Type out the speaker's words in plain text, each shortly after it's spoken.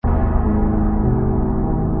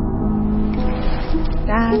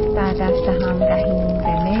دست در دست هم دهیم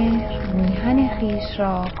به مهر، میهن خویش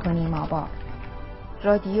را کنیم آباد.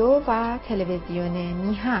 رادیو و تلویزیون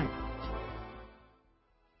میهن.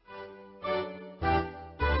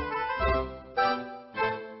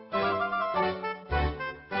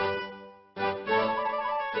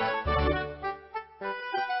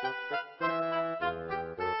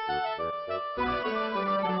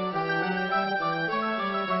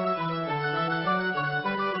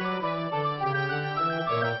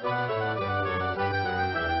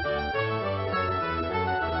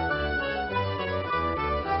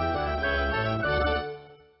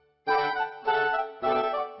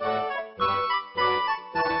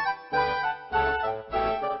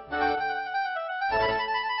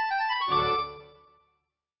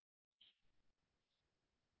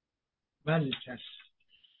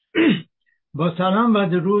 با سلام و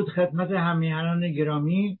درود خدمت همیهنان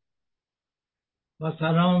گرامی، با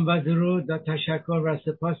سلام و درود و تشکر و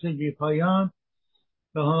سپاس بی‌پایان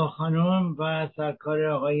به خانم و سرکار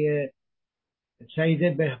آقای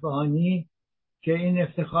سعید بهبهانی که این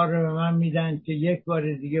افتخار رو به من میدن که یک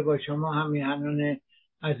بار دیگه با شما همیهنان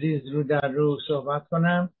عزیز رو در رو صحبت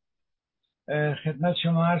کنم. خدمت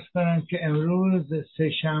شما عرض کنم که امروز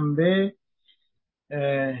سه‌شنبه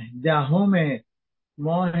 10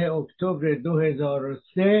 ماه اکتبر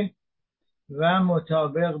 2003 و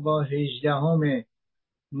مطابق با 18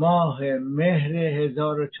 ماه مهر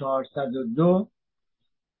 1402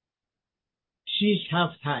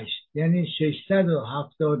 678 یعنی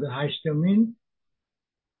 678مین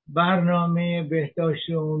برنامه بهداشت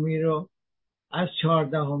عمومی رو از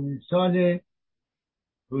 14مین سال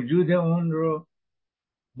وجود اون رو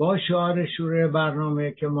با شعار شروع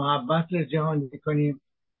برنامه که محبت رو جهانی کنیم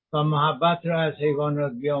و محبت رو از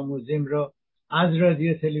حیوانات بیاموزیم رو از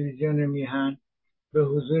رادیو تلویزیون میهن به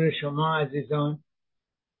حضور شما عزیزان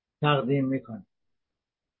تقدیم میکنم.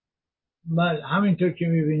 همینطور که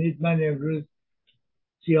میبینید من امروز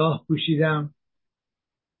سیاه پوشیدم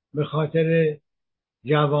به خاطر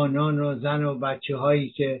جوانان و زن و بچه هایی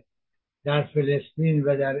که در فلسطین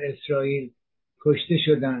و در اسرائیل کشته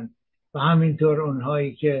شدند و همینطور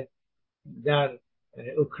اونهایی که در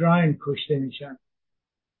اوکراین کشته میشن.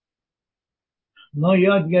 ما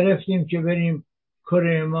یاد گرفتیم که بریم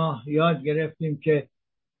کره ماه، یاد گرفتیم که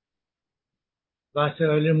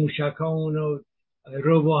وسایل موشکامون و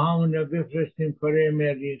روبوهامون رو بفرستیم کره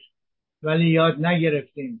مریخ، ولی یاد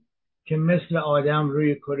نگرفتیم که مثل آدم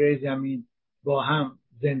روی کره زمین با هم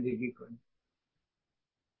زندگی کنیم.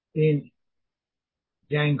 این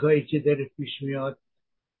جنگ هایی که داره پیش میاد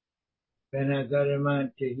به نظر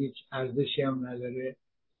من که هیچ ارزشی هم نداره،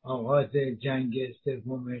 آغاز جنگ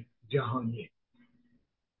سوم جهانیه.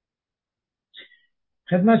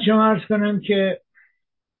 خدمت شما عرض کنم که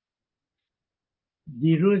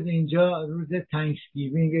دیروز اینجا روز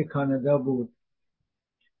تانکسگیوینگ کانادا بود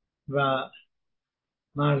و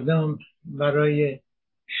مردم برای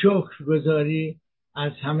شکرگزاری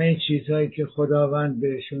از همه چیزهایی که خداوند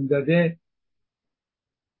بهشون داده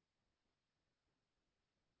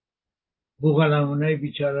بوقلمونای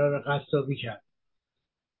بیچاره رو قصابی کرد.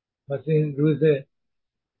 پس این روز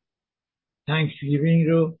تانکسگیوینگ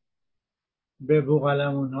رو به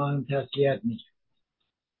بوقلمونها هم تسلیت میگه.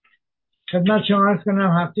 خدمت شما عرض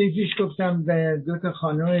کنم هفته پیش گفتم به 2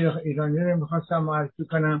 خانم ایرانی رو میخواستم معرفی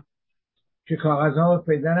کنم که کاغذها رو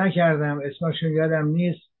پیدا نکردم، اسمشون یادم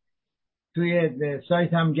نیست. توی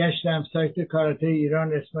سایت هم گشتم، سایت کاراته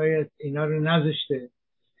ایران اسمای اینا رو نذاشته،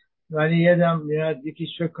 ولی یادم میاد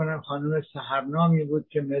یکیش فکر کنم خانم سحرنامی بود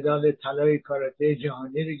که مدال طلای کاراته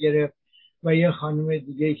جهانی رو گرفت و یه خانم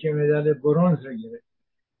دیگه که مدال برنز رو گرفت.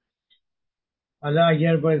 حالا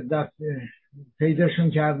اگر باز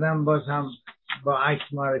پیداشون کردم باز هم با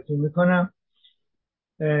عکس معرفی میکنم.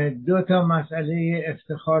 2 مسئله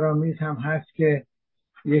افتخارآمیز هم هست که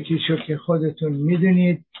یکیشو که خودتون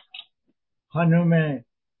میدونید، خانم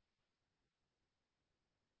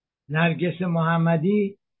نرگس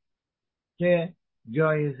محمدی که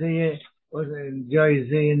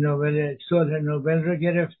جایزه نوبل صلح نوبل رو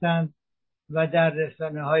گرفتن و در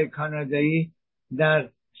رسانه‌های کانادایی در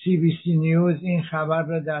CBC نیوز این خبر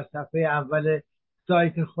رو در صفحه اول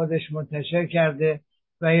سایت خودش منتشر کرده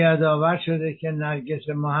و یادآور شده که نرگس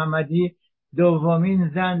محمدی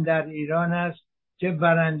 2مین زن در ایران است که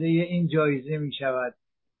برنده این جایزه می شود.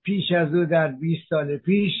 پیش از او در 20 سال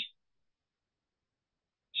پیش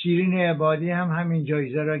شیرین عبادی هم همین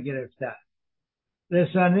جایزه را گرفته.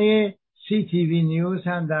 رسانه CTV نیوز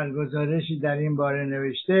هم در گزارشی در این باره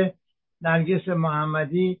نوشته نرگس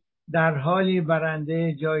محمدی در حالی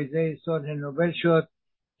برنده جایزه صلح نوبل شد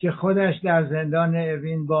که خودش در زندان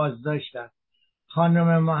اوین بازداشت است.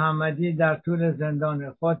 خانم محمدی در طول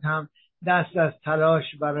زندان خود هم دست از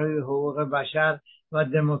تلاش برای حقوق بشر و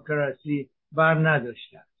دموکراسی بر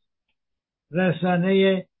نداشته است.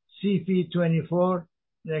 رسانه CP24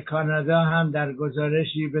 کانادا هم در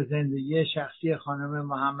گزارشی به زندگی شخصی خانم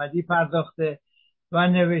محمدی پرداخته و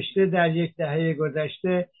نوشته در یک دهه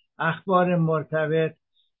گذشته اخبار مرتبط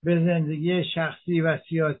به زندگی شخصی و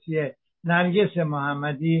سیاسی نرگس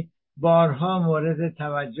محمدی بارها مورد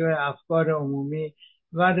توجه افکار عمومی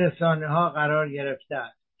و رسانه ها قرار گرفته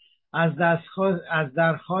است. از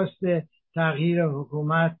درخواست تغییر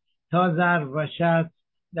حکومت تا ضرب و شتم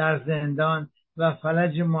در زندان و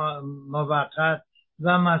فلج موقت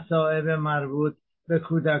و مصائب مربوط به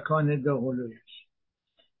کودکان دوقلویش.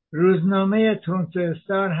 روزنامه تورنتو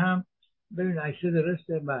استار هم ببین عکس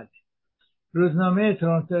درسته بعد روزنامه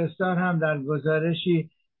تورنتو استار هم در گزارشی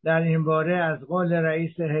در این باره از قول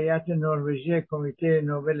رئیس هیئت نروژی کمیته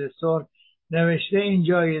نوبل صلح نوشته این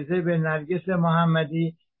جایزه به نرگس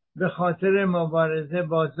محمدی به خاطر مبارزه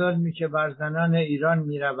با ظلمی که بر زنان ایران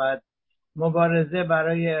می رود، مبارزه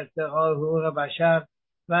برای ارتقاء حقوق بشر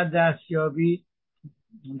و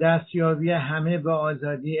دستیابی همه به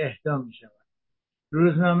آزادی اهدا می شود.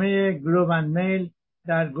 روزنامه گلوب اند میل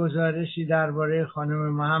در گزارشی درباره خانم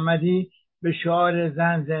محمدی به شعار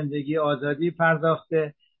زن زندگی آزادی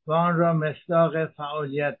پرداخته و آن را مصداق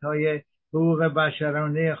فعالیت‌های حقوق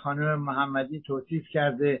بشرانه خانم محمدی توصیف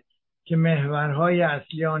کرده که محورهای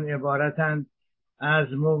اصلی آن عبارتند از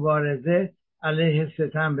مبارزه علیه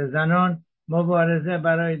ستم به زنان، مبارزه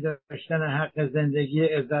برای داشتن حق زندگی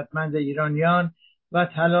عزتمند ایرانیان و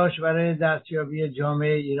تلاش برای دستیابی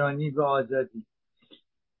جامعه ایرانی به آزادی.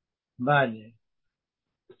 بله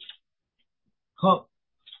خب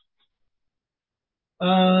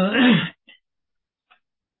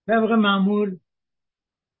طبق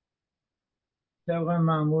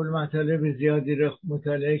معمول مطالب زیادی رو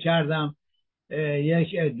مطالعه کردم.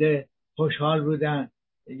 یک عده خوشحال بودن،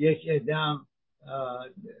 یک عده هم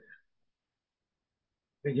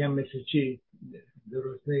بگم مثل چی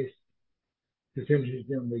درست نیست تو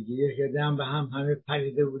تلویزیون بگی، یک عده هم به همه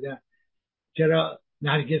پریده بودن چرا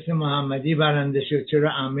نرگس محمدی برنده شد،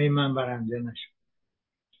 چرا عمه من برنده نشد.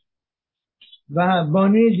 و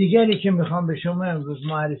بانوی دیگری که میخوام به شما امروز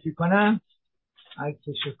معرفی کنم،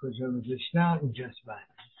 عکسش کجا گذاشتم؟ اینجاست. بعد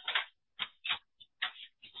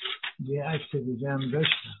یه عکس دیگه هم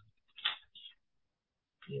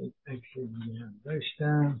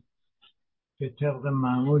داشتم که طبق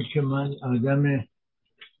معمول که من آدم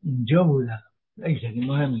اینجا بودم بگذاریم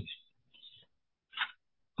مهم نیست.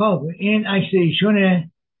 خب این عکس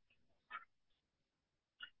ایشونه.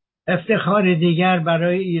 افتخار دیگر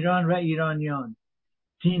برای ایران و ایرانیان.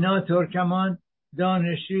 تینا ترکمان،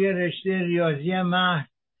 دانشجوی رشته ریاضی محض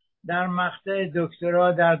در مقطع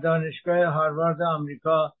دکترا در دانشگاه هاروارد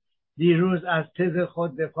آمریکا، دیروز از تز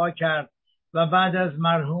خود دفاع کرد و بعد از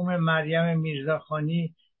مرحوم مریم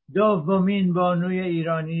میرزاخانی دومین بانوی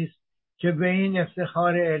ایرانی است که به این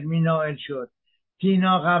افتخار علمی نائل شد.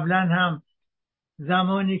 تینا قبلا هم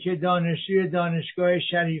زمانی که دانشجوی دانشگاه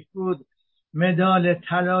شریف بود مدال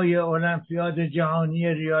طلای المپیاد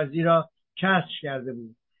جهانی ریاضی را کسب کرده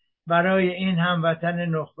بود. برای این هموطن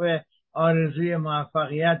نخبه آرزوی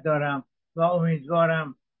موفقیت دارم و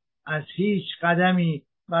امیدوارم از هیچ قدمی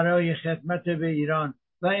برای خدمت به ایران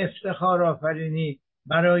و افتخار آفرینی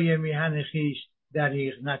برای میهن خویش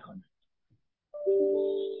دریغ نکند.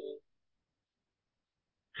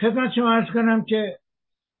 خدمت شما عرض کنم که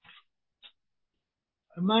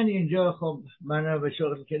من اینجا خب بنا به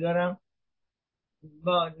شغلی که دارم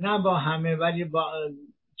نه با همه ولی با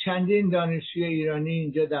چندین دانشجوی ایرانی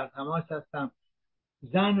اینجا در تماس هستم.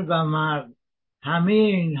 زن و مرد همه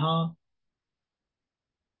اینها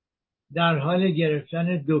در حال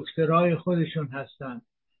گرفتن دکترای خودشون هستن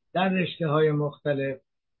در رشته‌های مختلف.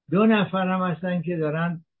 2 نفر هم هستن که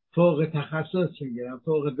دارن فوق تخصص میگیرن،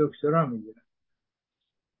 فوق دکترا میگیرن.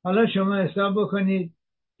 حالا شما حساب بکنید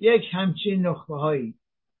یک همچین نخبه‌هایی،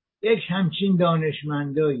 یک همچین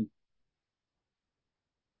دانشمندایی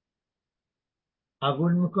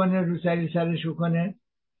قبول میکنه رو سرش کنه؟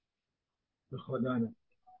 به خدا نه.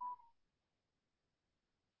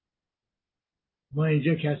 ما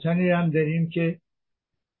اینجا کسانی هم داریم که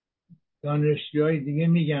دانشجوهای دیگه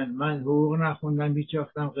میگن من حقوق نخوندم، هیچ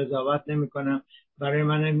وقتم قضاوت نمیکنم، برای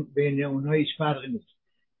من بین اونها هیچ فرقی نیست.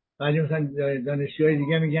 ولی مثلا دانشجوهای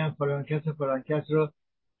دیگه میگن فلان کس رو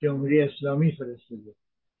جمهوری اسلامی فرستاده.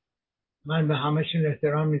 من به همشون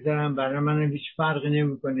احترام میذارم، برای من هیچ فرقی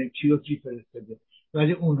نمیکنه کی و کی فرستاده،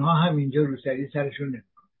 ولی اونها هم اینجا روسری سرشون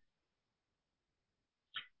نمیکنه.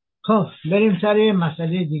 خب بریم سر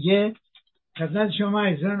مسئله دیگه. خدمت شما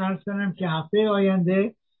عزیزان عرض کنم که هفته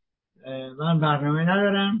آینده من برنامه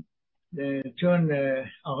ندارم، چون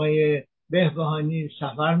آقای بهبهانی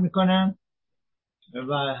سفر میکنن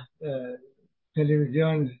و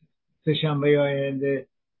تلویزیون سه‌شنبه آینده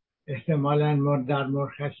احتمالاً در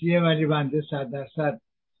مرخصیه، ولی بنده 100%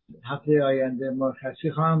 هفته آینده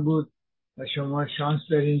مرخصی خواهم بود و شما شانس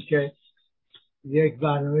دارین که یک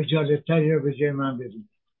برنامه جالبتری رو به جای من ببینید.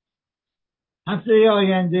 هفته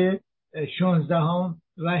آینده 16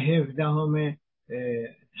 و 17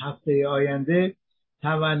 هفته آینده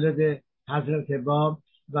تولد حضرت باب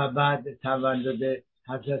و بعد تولد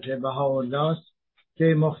حضرت بهاءالله است که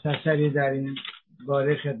مختصری در این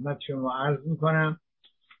باره خدمت شما عرض میکنم.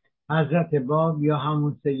 حضرت باب یا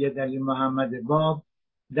همون سید علی محمد باب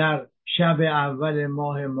در شب اول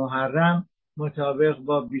ماه محرم مطابق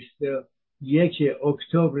با 21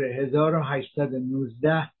 اکتبر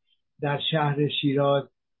 1819 در شهر شیراز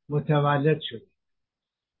متولد شد.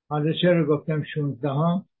 حالا چرا گفتم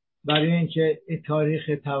 16؟ برای اینکه این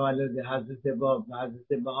تاریخ تولد حضرت باب و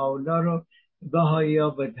حضرت بهاءالله رو بهائی‌ها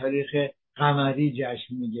به تاریخ قمری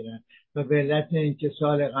جشن میگیرن و به علت اینکه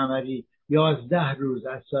سال قمری 11 روز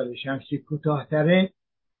از سال شمسی کوتاه‌تره،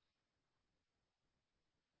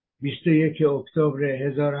 21 اکتبر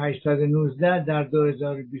 1819 در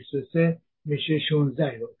 2023 میشه 16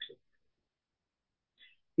 اکتبر.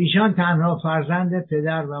 ایشان تنها فرزند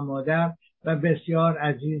پدر و مادر و بسیار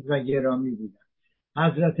عزیز و گرامی بودند.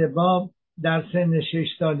 حضرت باب در سن 6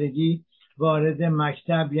 سالگی وارد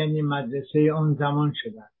مکتب یعنی مدرسه آن زمان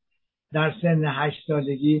شدند. در سن 8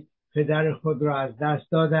 سالگی پدر خود را از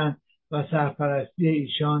دست دادند و سرپرستی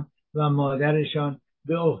ایشان و مادرشان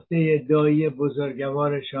به عهده دایی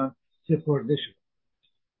بزرگوارشان سپرده شد.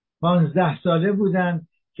 15 ساله بودند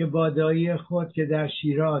که با دایی خود که در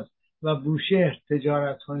شیراز و بوشهر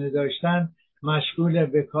تجارتخانه داشتند مشغول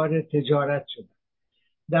به کار تجارت شدند.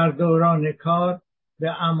 در دوران کار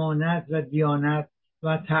به امانت و دیانت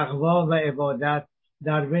و تقوا و عبادت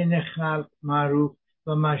در بین خلق معروف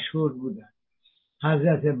و مشهور بودند.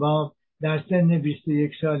 حضرت باب در سن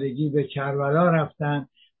 21 سالگی به کربلا رفتند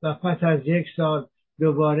و پس از 1 سال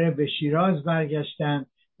دوباره به شیراز برگشتند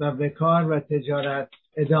و به کار و تجارت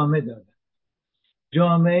ادامه دادند.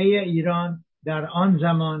 جامعه ایران در آن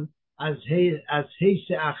زمان از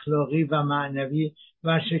حیث اخلاقی و معنوی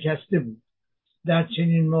ورشکسته بود. در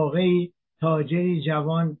چنین موقعی تاجری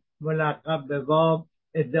جوان ملقب به باب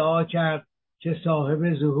ادعا کرد که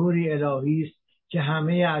صاحب ظهوری الهی است که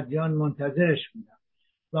همه ادیان منتظرش بودند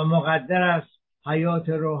و مقدر است حیات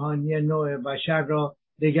روحانی نوع بشر را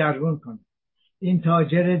دگرگون کند. این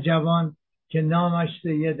تاجر جوان که نامش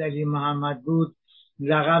سید علی محمد بود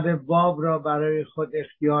لقب باب را برای خود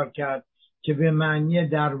اختیار کرد که به معنی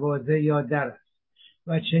دروازه یا در است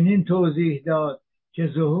و چنین توضیح داد که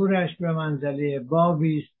ظهورش به منزله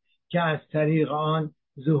بابی است که از طریق آن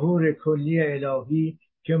ظهور کلی الهی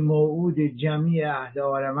که موعود جمیع اهل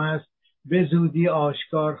عالم است به زودی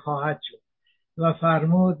آشکار خواهد شد و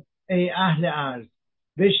فرمود ای اهل ارض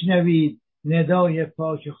بشنوید ندای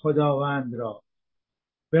پاک خداوند را.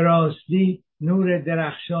 به راستی نور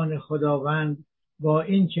درخشان خداوند با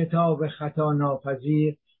این کتاب خطا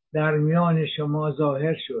ناپذیر در میان شما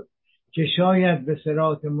ظاهر شد که شاید به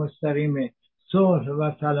صراط مستقیم صلح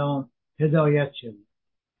و سلام هدایت شوید.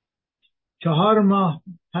 4 ماه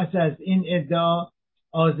پس از این ادعا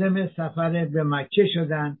عازم سفر به مکه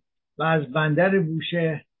شدند و از بندر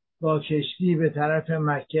بوشهر با کشتی به طرف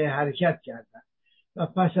مکه حرکت کردند و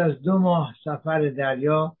پس از 2 ماه سفر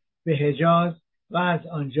دریا به حجاز و از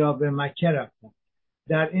آنجا به مکه رفتند.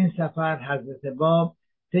 در این سفر حضرت باب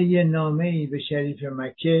طی نامه‌ای به شریف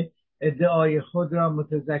مکه ادعای خود را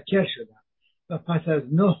متذکر شدند و پس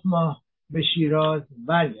از 9 ماه به شیراز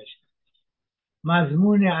برگشتند.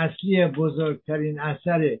 مضمون اصلی بزرگترین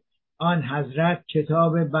اثر آن حضرت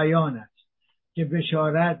کتاب بیان است که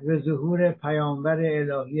بشارت به ظهور پیامبر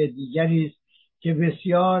الهی دیگری است که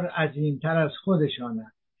بسیار عظیمتر از خودشان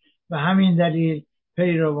است و همین دلیل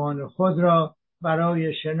پیروان خود را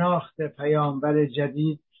برای شناخت پیامبر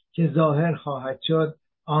جدید که ظاهر خواهد شد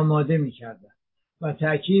آماده می‌کردند و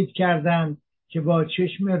تأکید کردند که با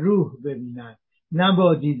چشم روح ببینند نه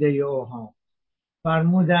با دیده اوهام.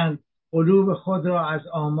 فرمودند قلوب خود را از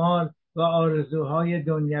آمال و آرزوهای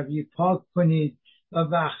دنیوی پاک کنید و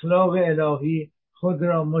به اخلاق الهی خود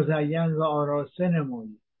را مزین و آراسته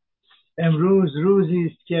نمایید. امروز روزی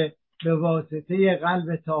است که به واسطه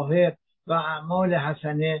قلب طاهر و اعمال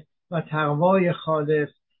حسنه و تقوای خالص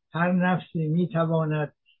هر نفسی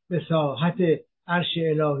میتواند به ساحت عرش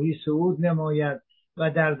الهی صعود نماید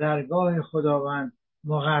و در درگاه خداوند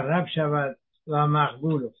مقرب شود و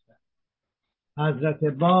مقبول افتد. حضرت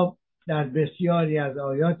باب در بسیاری از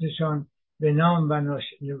آیاتشان به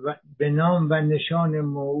نام و نشان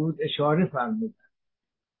موعود اشاره فرمودند.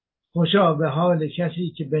 خوشا به حال کسی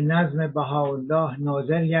که به نظم بهاءالله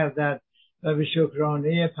ناظر گردد و به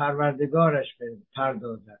شکرانه پروردگارش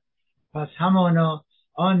پردازد. پس همانا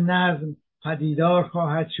آن نظم پدیدار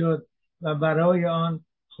خواهد شد و برای آن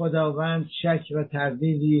خداوند شک و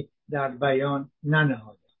تردیدی در بیان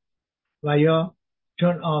ننهاد. و یا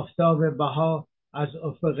چون آفتاب بها از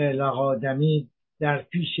افق لقا دمید در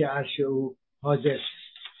پیش عرش او حاضر شد.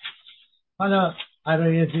 حالا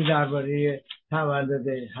عرایضی درباره تولد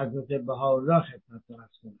حضرت بهاءالله خدمتتون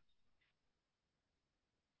عرض کنم.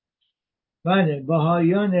 بله،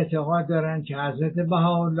 بهائیان اعتقاد دارند که حضرت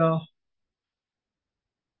بهاءالله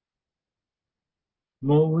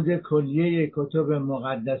موعود کلیه کتب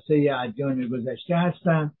مقدسه ادیان گذشته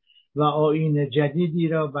هستند و آیین جدیدی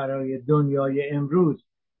را برای دنیای امروز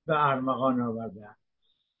به ارمغان آوردند.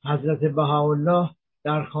 حضرت بهاءالله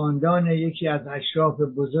در خاندان یکی از اشراف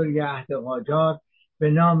بزرگ عهد قاجار به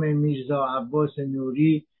نام میرزا عباس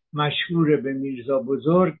نوری، مشهور به میرزا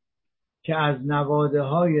بزرگ، که از نواده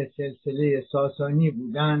های سلسله ساسانی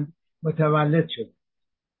بودند متولد شد.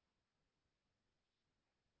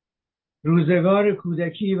 روزگار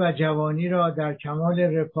کودکی و جوانی را در کمال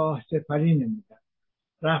رفاه سپری نمودند.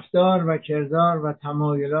 رفتار و کردار و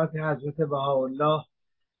تمایلات حضرت بهاءالله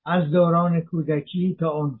از دوران کودکی تا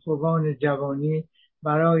عنفوان جوانی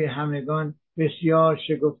برای همگان بسیار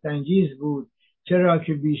شگفت‌انگیز بود، چرا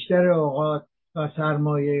که بیشتر اوقات و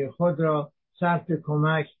سرمایه خود را صرف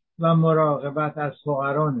کمک و مراقبت از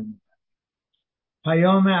فقرا نمودند.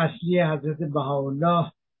 پیام اصلی حضرت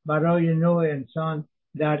بهاءالله برای نوع انسان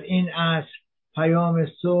در این عصر پیام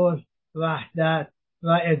صلح، وحدت و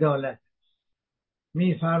عدالت.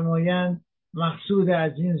 می‌فرمایند مقصود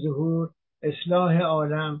از این ظهور اصلاح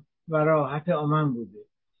عالم و راحت امم بوده.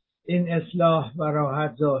 این اصلاح و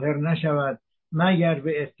راحت ظاهر نشود مگر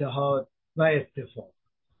به اتحاد و اتفاق.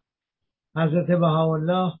 حضرت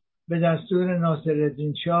بهاءالله به دستور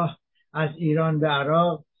ناصرالدین شاه از ایران به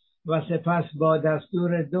عراق و سپس با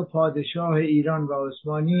دستور دو پادشاه ایران و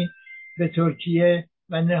عثمانی به ترکیه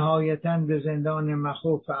و نهایتاً به زندان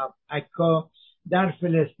مخوف عکا در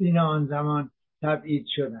فلسطین آن زمان تبعید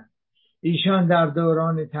شدند. ایشان در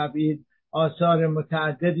دوران تبعید آثار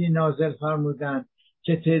متعددی نازل فرمودند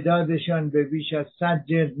که تعدادشان به بیش از 100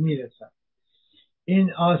 جلد میرسد.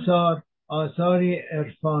 این آثاری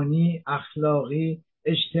عرفانی، اخلاقی،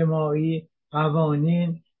 اجتماعی،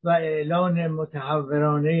 قوانین و اعلان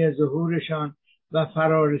متحورانه ظهورشان و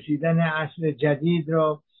فرارسیدن عصر جدید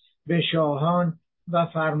را به شاهان و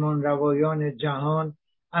فرمانروایان جهان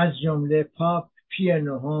از جمله پاپ پی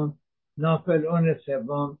نهم، ناپلئون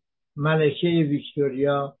سوم، ملکه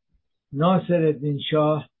ویکتوریا، ناصرالدین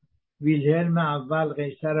شاه، ویلهلم اول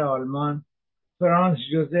قیصر آلمان، فرانس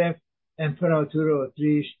جوزف امپراتور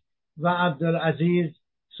اتریش و عبدالعزیز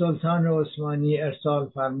سلطان عثمانی ارسال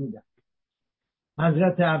فرمودند.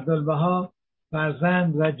 حضرت عبدالبها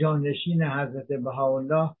فرزند و جانشین حضرت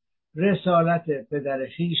بهاءالله رسالت پدر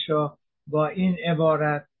خویش را با این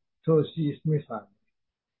عبارت توصیف می‌فرماید: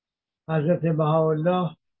 حضرت بهاءالله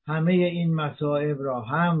همه این مصائب را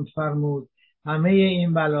حمل فرمود، همه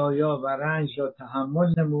این بلایا و رنج را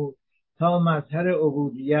تحمل نمود تا مظهر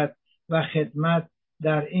عبودیت و خدمت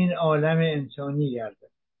در این عالم انسانی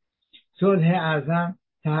گردد. صلح اعظم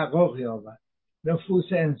تحقق یابد، نفوس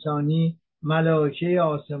انسانی ملائکه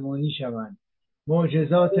آسمانی شوند،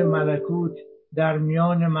 معجزات ملکوت در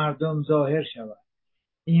میان مردم ظاهر شود،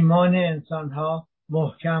 ایمان انسانها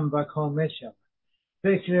محکم و کامل شود،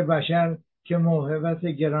 فکر بشر که موهبت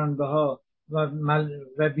گرانبها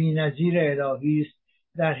و بی‌نظیر الهی است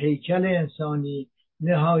در هیکل انسانی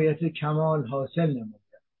نهایت کمال حاصل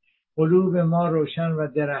نماید، قلوب ما روشن و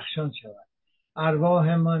درخشان شود،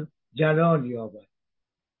 ارواحمان جلال یابد،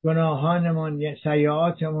 گناهانمان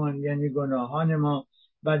سیئاتمان یعنی گناهان ما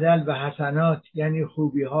بدل به حسنات یعنی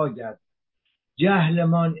خوبی ها گردد،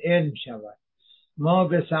 جهلمان علم شود، ما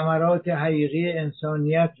به ثمرات حقیقی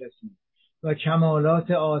انسانیت رسیم و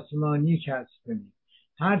کمالات آسمانی کسب کنیم.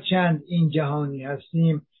 هرچند این جهانی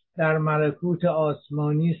هستیم در ملکوت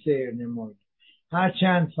آسمانی سیر نماییم،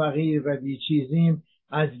 هرچند فقیر و بیچیزیم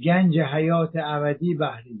از گنج حیات ابدی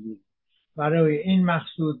بهره گیریم. برای این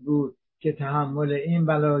مقصود بود که تحمل این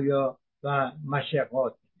بلایا و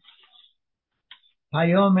مشقات.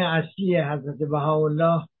 پیام اصلی حضرت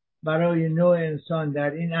بهاءالله برای نوع انسان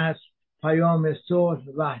در این عصر پیام صلح،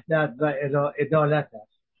 وحدت و عدالت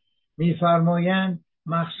است. می‌فرمایند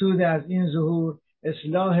مقصود از این ظهور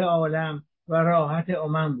اصلاح عالم و راحت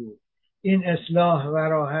امم بود. این اصلاح و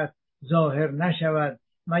راحت ظاهر نشود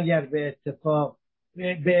مگر به اتفاق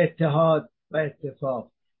به اتحاد و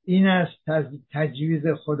اتفاق. این است تجویز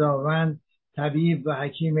خداوند طبیب و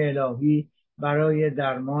حکیم الهی برای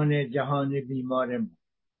درمان جهان بیمار ما.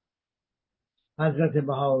 حضرت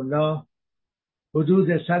بهاءالله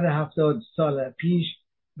حدود 170 سال پیش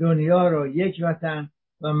دنیا را یک وطن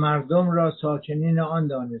و مردم را ساکنین آن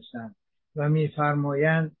دانستند و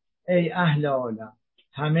می‌فرمایند ای اهل عالم،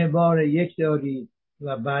 همه بار یک دارید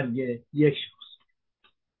و برگ یک شاخه.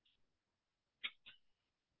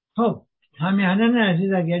 خب همیهنان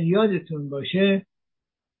عزیز، اگر یادتون باشه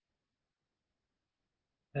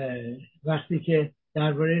وقتی که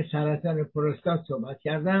درباره سرطان پروستات صحبت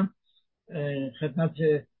کردم، خدمت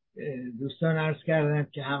دوستان عرض کردم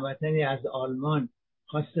که هموطنی از آلمان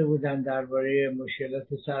خواسته بودن درباره مشکلات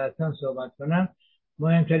سرطان صحبت کنم.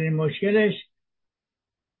 مهمترین مشکلش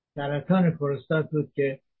سرطان پروستات بود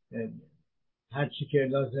که هرچی که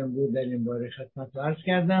لازم بود در این باره خدمت عرض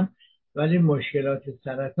کردم. ولی مشکلات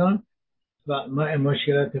سرطان و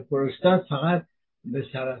مشکلات پروستات فقط به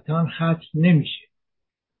سرطان ختم نمیشه.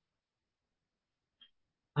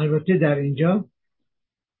 البته در اینجا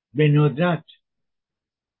به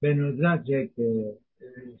ندرت یک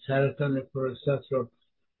سرطان پروستات رو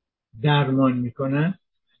درمان میکنن،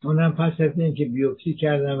 اونم پس از اینکه بیوپسی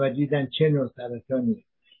کردن و دیدن چه نوع سرطانی.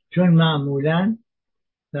 چون معمولا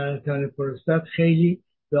سرطان پروستات خیلی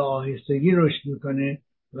به آهستگی رشد میکنه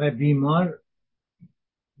و بیمار،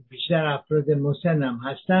 بیشتر افراد مسن هم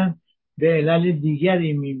هستن، به علل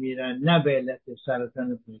دیگری میمیرن نه به علت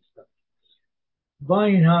سرطان پروستات. با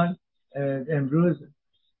این حال امروز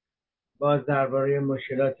باز درباره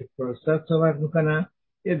مشکلات پروستات صحبت میکنم.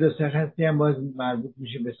 یه دو سختی هم باز مربوط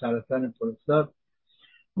میشه به سرطان پروستات.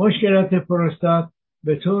 مشکلات پروستات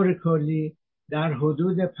به طور کلی در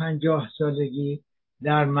حدود 50 سالگی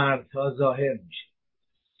در مردها ظاهر میشه.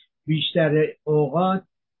 بیشتر اوقات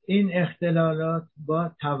این اختلالات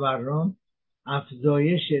با تورم،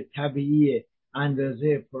 افزایش طبیعی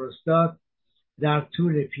اندازه پروستات در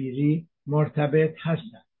طول پیری مرتبط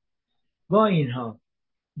هستند. با اینها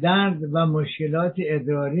درد و مشکلات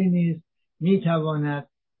ادراری نیز میتواند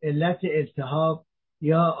علت التهاب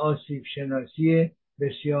یا آسیب شناسی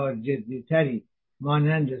بسیار جدیتری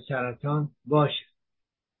مانند سرطان باشد.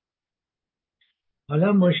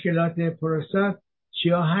 حالا مشکلات پروستات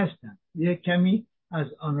چیا هستند؟ یک کمی از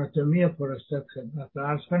آناتومی پروستات خدمت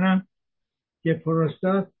عرض کنم که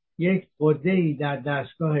پروستات یک غده‌ای در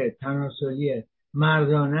دستگاه تناسلی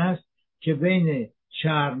مردانه است که بین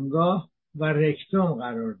شرمگاه و رکتوم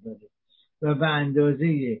قرار داره و به اندازه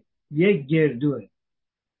یک گردوه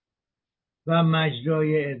و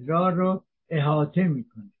مجرای ادرار رو احاطه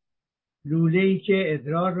میکنه. لوله‌ای که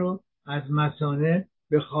ادرار رو از مثانه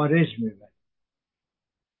به خارج میبره.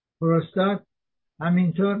 پروستات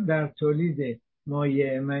همینطور در تولید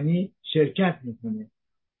مایع منی شرکت میکنه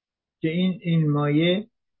که این مایع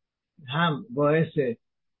هم باعث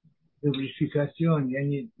لوبریفیکاسیون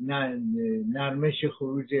یعنی نرمش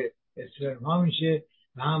خروج اسپرم ها میشه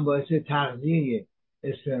و هم باعث تغذیه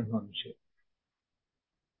اسپرم ها میشه.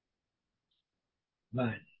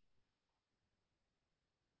 بله.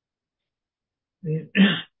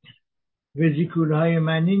 وزیکول های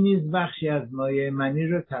منی نیز بخشی از مایع منی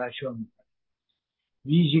رو ترشح میکنه.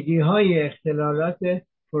 ویژگی های اختلالات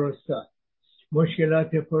پروستات.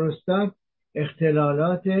 مشکلات پروستات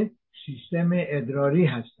اختلالات سیستم ادراری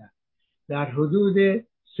هستند. در حدود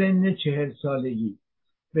سن 40 سالگی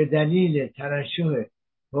به دلیل ترشح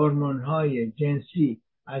هورمون‌های جنسی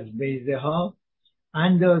از بیضه ها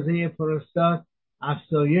اندازه پروستات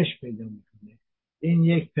افزایش پیدا میکنه. این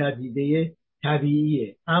یک پدیده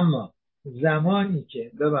طبیعیه، اما زمانی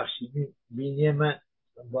که بینی من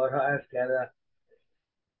بارها عرض کردم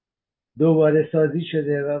دوباره سازی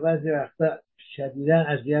شده و بعضی وقتا شدیداً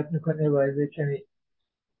اذیت میکنه، باید کمی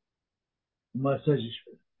ماساژش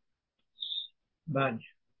بده. بله.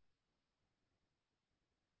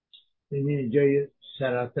 این جای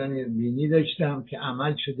سرطان بینی داشتم که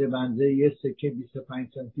عمل شده، بنده یه سکه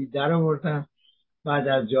 25 سانتی در آوردن، بعد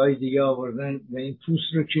از جای دیگه آوردن و این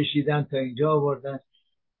پوست رو کشیدن تا اینجا آوردن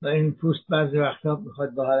و این پوست بعضی وقتا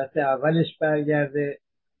میخواد به حالت اولش برگرده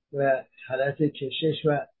و حالت کشش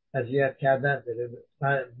و اذیت کردن داره.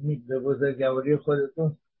 به بزرگواری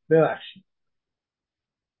خودتون ببخشید.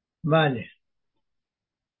 بله.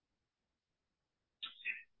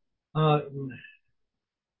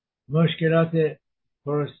 مشکلات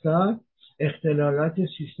پروستات اختلالات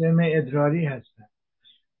سیستم ادراری هستند.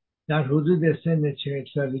 در حدود سن 40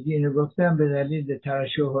 سالگی، اینو گفتم، به دلیل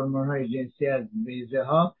ترشح هورمون‌های جنسی از بیضه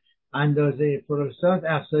ها اندازه پروستات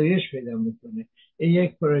افزایش پیدا میکنه. این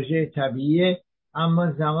یک پروژه طبیعیه،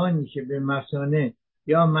 اما زمانی که به مثانه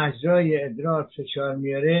یا مجرای ادرار فشار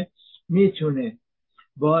میاره میتونه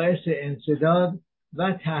باعث انسداد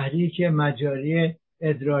و تحریک مجاری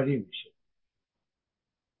ادراری بشه.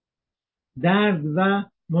 درد و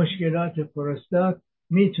مشکلات پروستات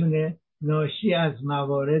میتونه ناشی از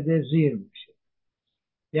موارد زیر باشه،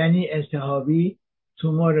 یعنی التهابی،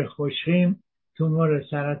 تومور خوشخیم، تومور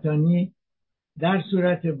سرطانی. در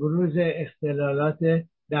صورت بروز اختلالات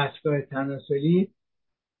دستگاه تناسلی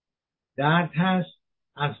درد هست،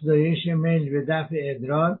 افزایش میل به دفع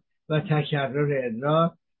ادرار و تکرر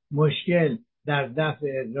ادرار، مشکل در دفع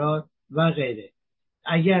ادرار و غیره.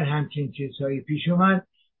 اگر همچین چیزهایی پیش اومد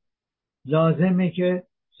لازمه که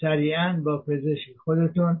سریعاً با پزشک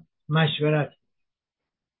خودتون مشورت کنید.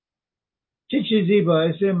 چه چیزی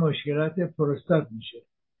باعث مشکلات پروستات میشه؟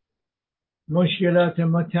 مشکلات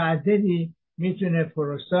متعددی میتونه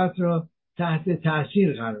پروستات رو تحت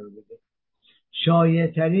تاثیر قرار بده.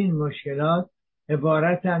 شایع‌ترین مشکلات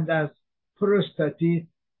عبارتند از پروستاتیت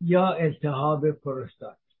یا التهاب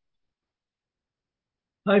پروستات،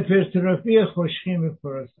 هایپرتروفی خوشخیم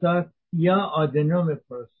پروستات یا آدنوم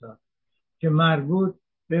پروستات که مربوط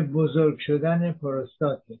به بزرگ شدن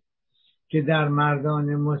پروستات که در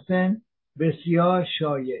مردان مسن بسیار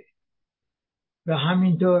شایع و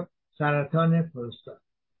همینطور سرطان پروستات.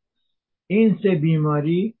 این سه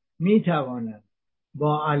بیماری می توانند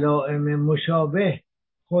با علائم مشابه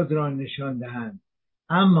خود را نشان دهند،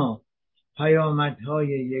 اما پیامدهای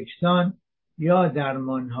یکسان یا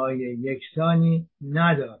درمانهای یکسانی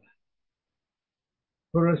ندارند.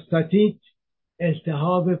 پروستاتیت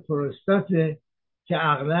التهاب پروستات که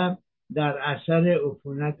اغلب در اثر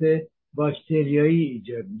عفونت باکتریایی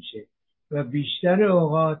ایجاد میشه و بیشتر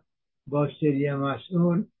اوقات باکتری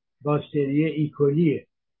مسئول باکتری ایکولیه،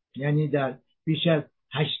 یعنی در بیش از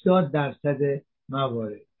 80%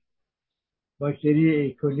 موارد. باکتری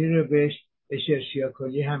ایکولی رو بهش اشرشیا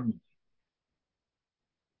کلی هم میگه.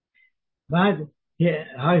 بعد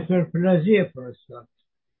هایپرپلازی پروستات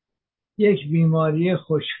یک بیماری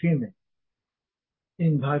خوشخیمه.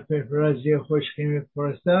 این هایپرپلازی خوشخیم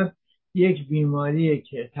پروستات یک بیماریه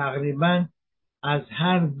که تقریبا از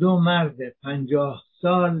هر 2 مرد 50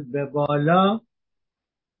 سال به بالا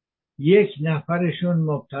 1 نفرشون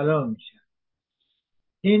مبتلا میشن.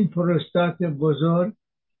 این پروستات بزرگ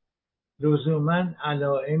لزوما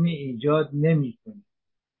علائمی ایجاد نمیکنه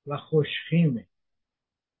و خوشخیمه.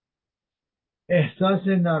 احساس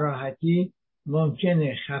ناراحتی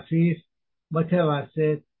ممکنه خفیف،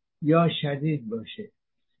 متوسط یا شدید باشه.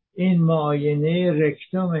 این معاینه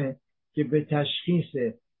رکتومه که به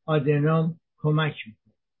تشخیص آدنوم کمک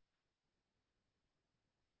میکنه.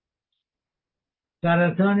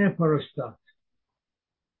 سرطان پروستات،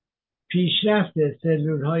 پیشرفت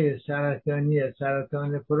سلولهای سرطانی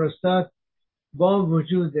سرطان پروستات با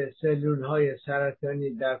وجود سلولهای سرطانی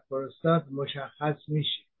در پروستات مشخص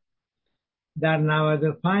میشه. در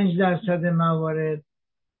 95% موارد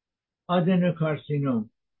آدنوکارسینوم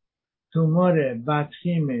تومور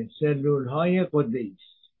بدخیم سلولهای غده‌ای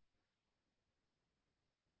است.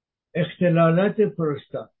 اختلالات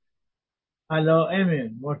پروستات،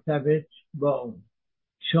 علائم مرتبط با اون.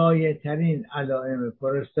 شایع‌ترین علائم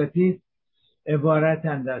پروستاتیت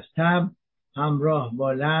عبارتند از تب همراه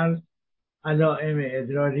با لرز، علائم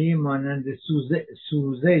ادراری مانند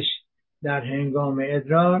سوزش در هنگام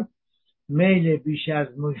ادرار، میل بیش از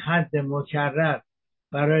حد مکرر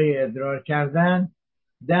برای ادرار کردن،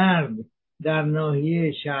 درد در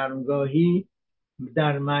ناحیه شرمگاهی،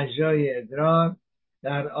 در مجرای ادرار،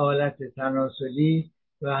 در آلت تناسلی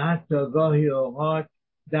و حتی گاهی اوقات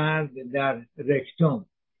درد در رکتوم.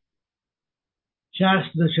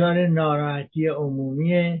 شخص دچار ناراحتی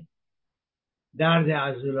عمومی، درد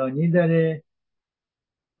عضلانی داره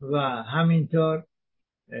و همینطور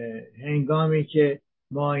هنگامی که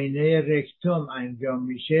معاینه رکتوم انجام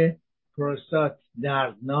میشه پروستات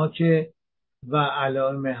دردناکه و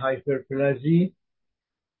علائم هایپرپلازی.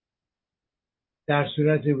 در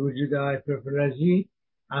صورت وجود هایپرپلازی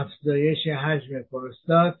افزایش حجم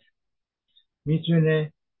پروستات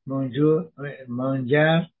میتونه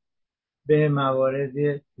منجر به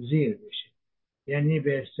موارد زیر بشه، یعنی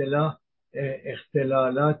به اصطلاح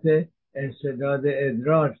اختلالات انسداد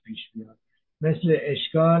ادرار پیش بیاد، مثل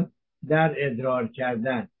اشکال در ادرار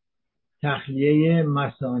کردن، تخلیه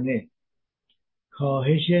مثانه،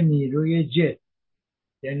 کاهش نیروی جت،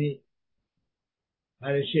 یعنی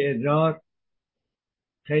پرش ادرار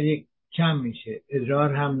خیلی کم میشه،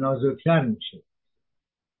 ادرار هم نازکتر میشه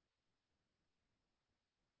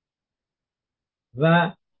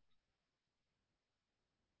و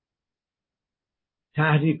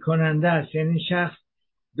تحریک کننده است، یعنی شخص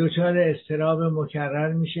دچار اضطراب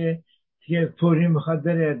مکرر میشه، که فوری میخواد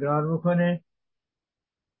بره ادرار بکنه.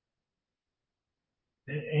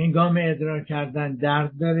 هنگام ادرار کردن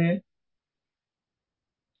درد داره.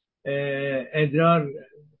 ادرار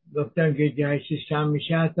گفتم که جایشش کم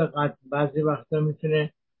میشه، حتی بعضی وقتا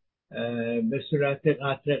میتونه به صورت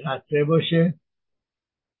قطره قطره باشه.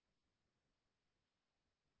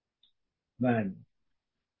 بله.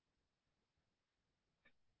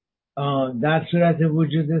 در صورت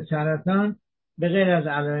وجود سرطان به غیر از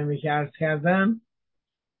علائمی که عرض کردم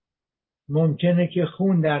ممکنه که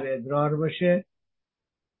خون در ادرار باشه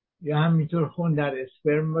یا همینطور خون در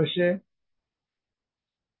اسپرم باشه،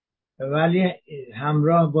 ولی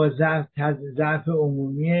همراه با ضعف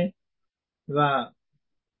عمومی و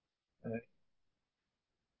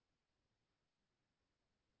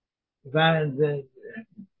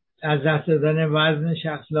از دست دادن وزن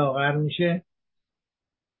شخص لاغر میشه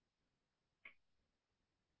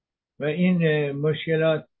و این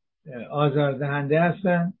مشکلات آزاردهنده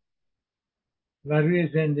هستن و روی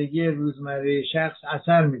زندگی روزمره شخص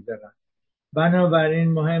اثر میذارن.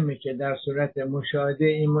 بنابراین مهمه که در صورت مشاهده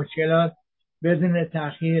این مشکلات بدون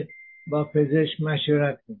تأخیر با پزشک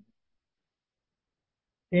مشورت کنید.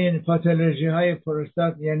 این پاتولوژی های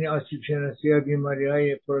پروستات یعنی آسیب شناسی یا بیماری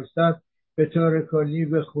های پروستات به طور کلی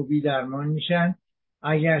به خوبی درمان میشن،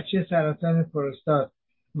 اگرچه سرطان پروستات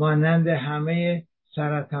مانند همه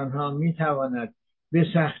سرطان ها میتواند به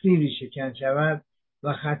سختی ریشه‌کن شود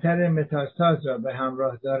و خطر متاستاز را به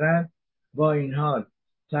همراه دارد. با این حال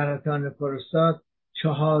سرطان پروستات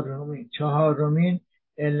چهارمین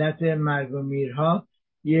علت مرگ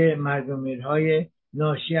و میرهای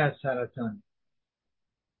ناشی از سرطان.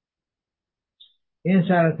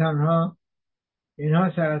 اینها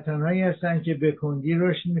سرطان هایی هستند که به کندی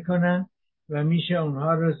رشد میکنن و میشه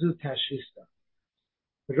اونها رو زود تشخیص داد.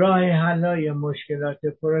 راه حلای مشکلات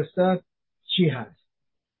پروستات چی هست؟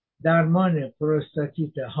 درمان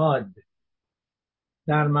پروستاتیت حاد.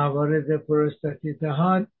 در موارد پروستاتیت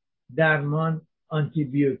حاد درمان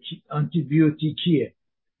آنتیبیوتیکیه.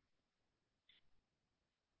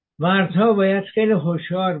 مردها باید خیلی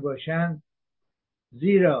هوشیار باشند،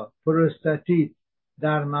 زیرا پروستاتیت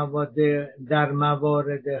در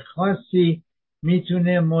موارد خاصی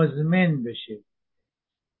میتونه مزمن بشه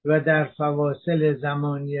و در فواصل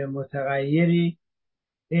زمانی متغیری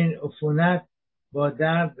این عفونت با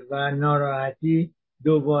درد و ناراحتی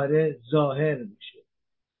دوباره ظاهر میشه.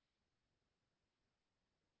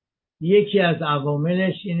 یکی از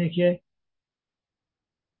عواملش اینه که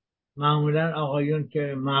معمولا آقایون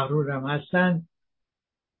که مغرور هم هستن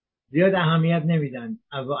زیاد اهمیت نمیدن،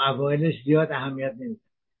 اوایلش زیاد اهمیت نمیدن.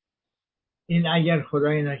 این اگر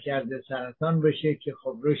خدای نکرده سرطان بشه که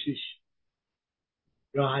خب رشدش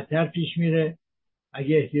راحت‌تر پیش میره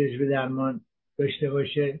اگه احتیاج به درمان داشته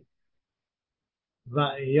باشه،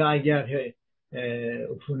 و یا اگر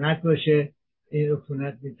عفونت باشه این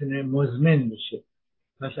عفونت میتونه مزمن بشه.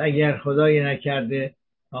 پس اگر خدای نکرده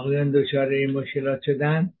آقایان دچار این مشکلات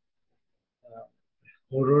شدن،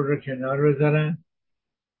 غرور رو کنار بذارن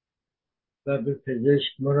و به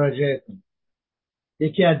پزشک مراجعه کنن.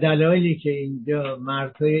 یکی از دلایلی که اینجا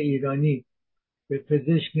مردهای ایرانی به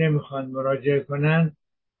پزشک نمیخوان مراجعه کنن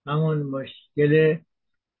همون مشکل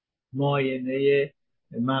معاینه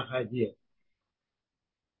مقعدیه.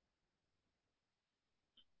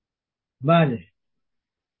 بله،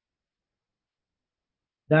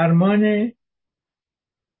 درمان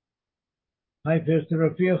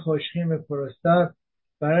هایپرتروفی خوشخیم پروستات.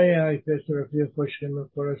 برای هایپرتروفی خوشخیم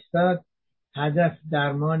پروستات هدف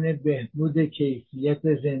درمان بهبود کیفیت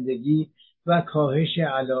زندگی و کاهش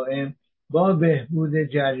علائم با بهبود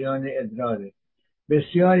جریان ادراره.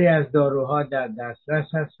 بسیاری از داروها در دسترس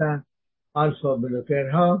هستند: آلفا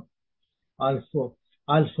بلوکرها،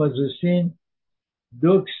 آلفازوسین،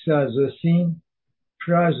 دوکسازوسین،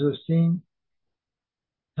 پرازوسین،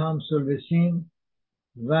 تامسولوسین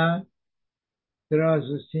و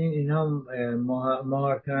ترازوسین. اینها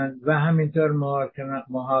مهار کنند و همینطور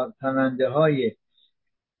مهار کننده های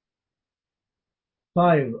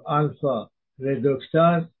 5 آلفا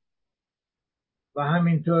ردوکتاز و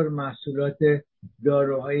همینطور محصولات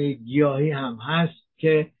داروهای گیاهی هم هست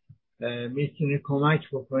که میتونه کمک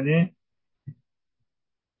بکنه.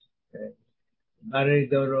 برای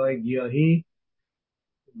داروهای گیاهی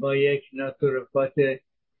با یک ناتوروپات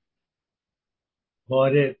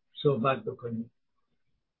وارد صحبت بکنیم.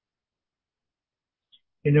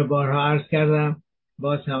 اینو بارها عرض کردم،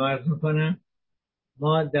 باز هم عرض میکنم.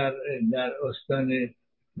 ما در استان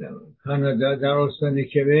کانادا، در استان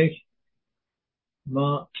کبک،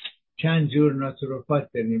 ما چند جور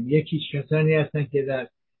ناتوروپات داریم. یکیش کسانی هستن که در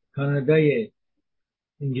کانادای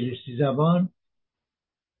انگلیسی زبان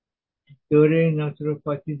دوره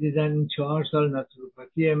ناتوروپاتی دیدن این 4 سال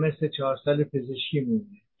ناتوروپاتی مثل 4 سال پزشکی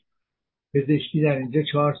میمونه. پزشکی در اینجا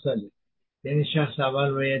 4 ساله، یعنی شخص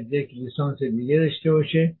اول باید یک لیسانس دیگه داشته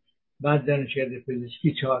باشه، بعد دانشکده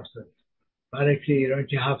پزشکی 4 ساله، برای که ایران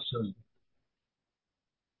که 7 ساله.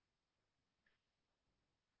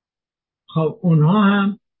 خب اونها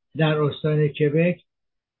هم در استان کبک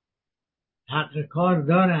حق کار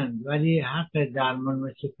دارند ولی حق درمان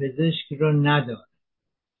مثل پزشک رو ندارن.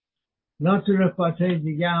 ناتوروپات های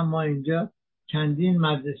دیگه هم ما اینجا چندین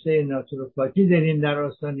مدرسه ناتوروپاتی داریم در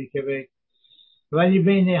استان کبک، ولی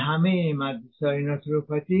بین همه مدرسه های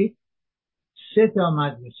ناتوروپاتی 3 تا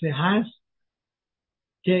مدرسه هست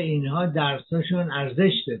که اینها درساشون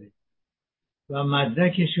ارزش داره و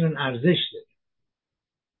مدرکشون ارزش داره.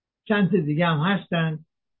 چند تا دیگه هم هستن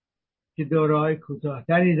که دوره های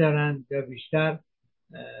کوتاه‌تری دارن یا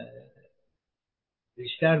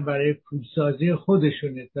بیشتر برای پولسازی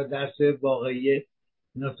خودشونه تا درس واقعی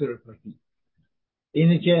ناتوروپاتی.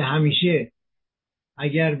 اینه که همیشه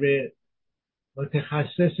اگر به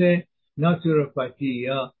متخصص ناتوروپاتی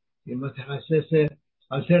یا متخصص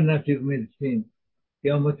آلترناتیو مدیسین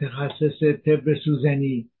یا متخصص طب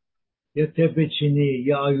سوزنی یا طب چینی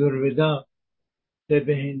یا آیورودا، طب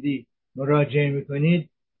هندی مراجعه میکنید،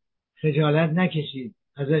 خجالت نکشید،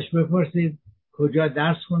 ازش بپرسید کجا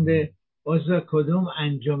درس خونده، عضو کدوم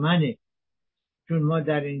انجمنه. چون ما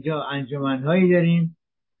در اینجا انجمنهایی داریم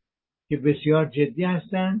که بسیار جدی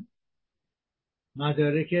هستن،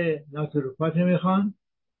 مدارک ناتوروپات میخوان،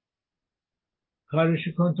 کارش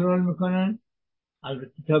کنترل میکنن،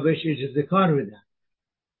 البته تا بهش اجازه کار بدن،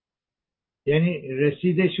 یعنی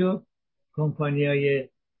رسیدشو کمپانیای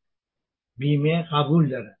بیمه قبول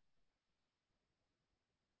دارن.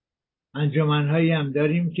 انجمنهایی هم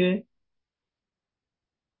داریم که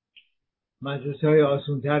مدرسه های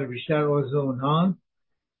آسونتر بیشتر عضو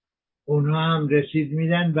اونها هم رسید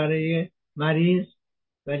میدن برای مریض،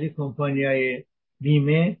 ولی کمپانیای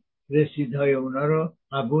بیمه رسیدهای اونا رو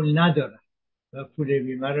قبول ندارن و پول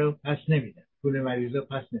بیمه رو پس نمیدن، پول مریض رو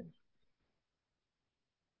پس نمیدن.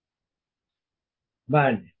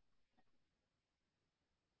 بله،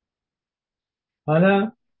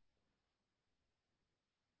 حالا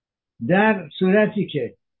در صورتی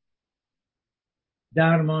که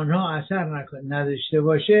درمان ها اثر نداشته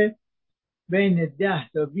باشه، بین 10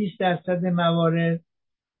 تا 20% موارد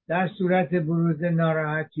در صورت بروز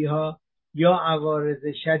ناراحتی ها یا عوارض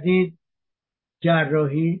شدید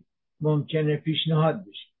جراحی ممکنه پیشنهاد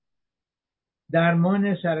بشه.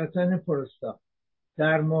 درمان سرطان پروستات: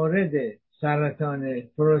 در مورد سرطان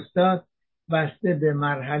پروستات بسته به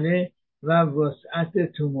مرحله و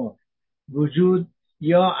وسعت تومور، وجود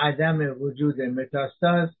یا عدم وجود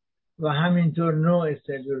متاستاز و همینطور نوع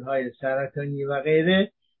سلول های سرطانی و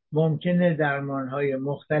غیره، ممکنه درمان های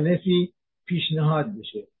مختلفی پیشنهاد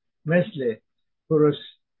بشه، مثل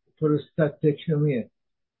پروستاتکتومی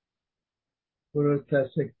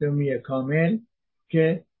کامل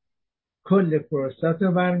که کل پروستات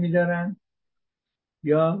رو برمیدارن،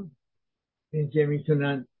 یا اینکه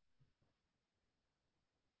میتونن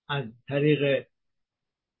از طریق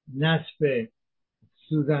نصب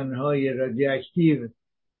سوزنهای رادیواکتیو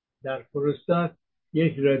در پروستات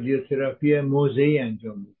یک رادیوتراپی موضعی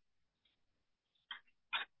انجام بدن.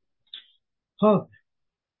 خب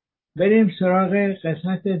بریم سراغ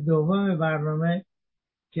قسمت دوم برنامه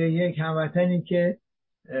که یک هموطنی که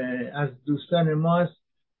از دوستان ماست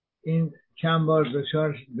این چند بار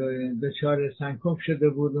دچار سنکوپ شده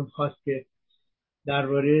بود، اون خواست که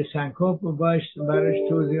درباره سنکوپ براش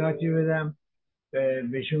توضیحاتی بدم.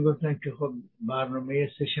 بهشون گفتن که خب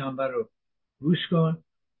برنامه 3 شنبه رو گوش کن،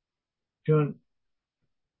 چون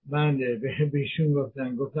من بهشون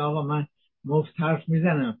گفتم آقا من مفت حرف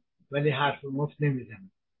میزنم ولی حرف مفت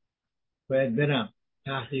نمیزنم، باید برم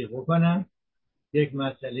تحقیق بکنم، یک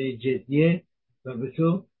مسئله جدیه و به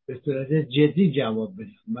تو به صورت جدی جواب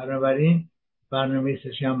بدم. بنابراین برنامه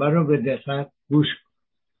 3 شنبه رو به دقت گوش کن.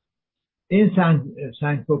 این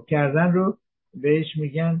سنکوپ کردن رو بهش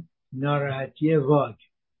میگن ناراحتی واگ.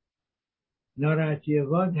 ناراحتی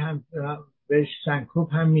واگ هم بهش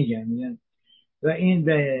سنکوپ هم میگن و این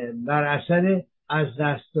بر اثر از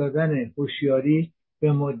دست دادن هوشیاری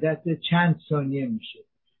به مدت چند ثانیه میشه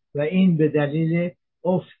و این به دلیل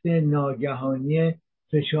افت ناگهانی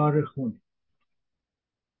فشار خون.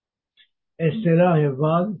 اصطلاح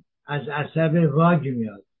واگ از عصب واگ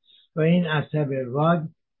میاد و این عصب واگ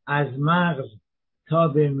از مغز تا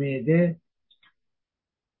به معده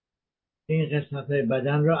این قسمت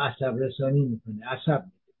بدن را عصب رسانی میکنه، عصب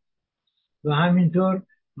میده و همینطور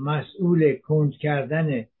مسئول کند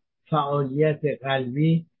کردن فعالیت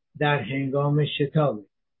قلبی در هنگام شتابه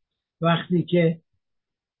وقتی که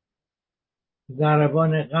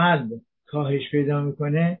ضربان قلب کاهش پیدا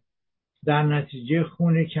میکنه، در نتیجه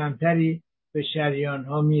خون کمتری به شریان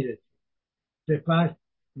ها میرسه. سپس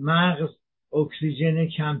مغز اکسیژن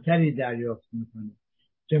کمتری دریافت میکنه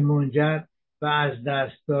که منجر به از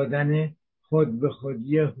دست دادن خود به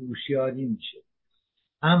خودی هوشیاری میشه.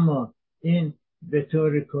 اما این به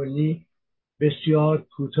طور کلی بسیار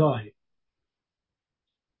کوتاهه.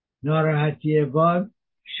 ناراحتی بال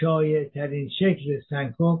شایع ترین شکل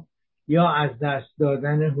سنکوپ یا از دست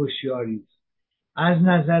دادن هوشیاری است. از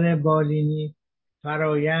نظر بالینی،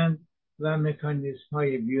 فرایند و مکانیزم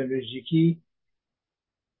های بیولوژیکی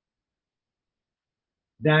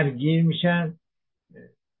درگیر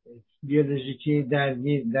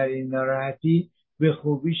در این ناراحتی به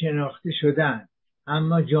خوبی شناخته شدن،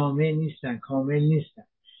 اما جامع نیستن، کامل نیستن.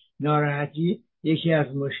 ناراحتی یکی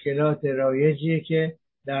از مشکلات رایجیه که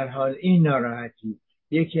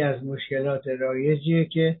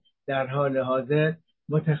در حال حاضر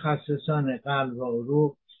متخصصان قلب و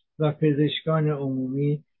عروق و پزشکان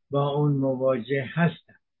عمومی با اون مواجه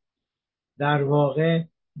هستند. در واقع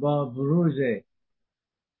با بروز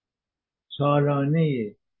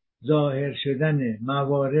سالانه ظاهر شدن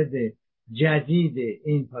موارد جدید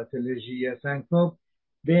این پاتولوژی یا سنکوپ،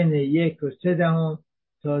 بین 1.3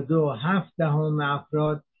 تا 2.7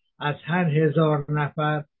 افراد از هر 1000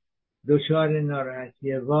 نفر دچار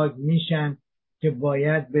ناراحتی واگ میشن که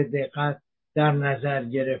باید به دقت در نظر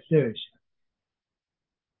گرفته بشن.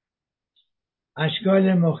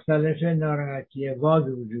 اشکال مختلف ناراحتی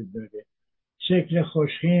واگ وجود داره. شکل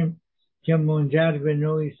خوشخیم که منجر به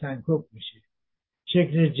نوعی سنکوپ میشه.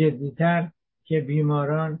 شکل جدیتر که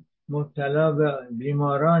بیماران مبتلا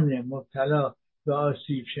به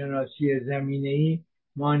آسیب شناسی زمینه‌ای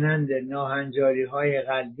مانند ناهنجاری‌های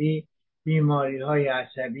قلبی، بیماری‌های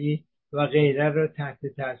عصبی و غیره را تحت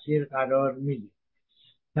تاثیر قرار میده.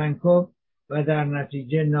 سنکوپ و در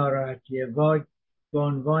نتیجه ناراحتی واگ به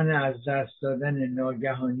عنوان از دست دادن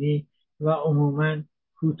ناگهانی و عموماً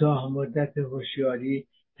کوتاه مدت هوشیاری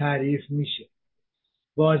تعریف میشه.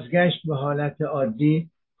 بازگشت به حالت عادی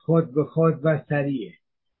خود به خود و سریع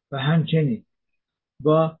و همچنین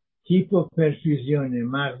با هیپوپرفیوژن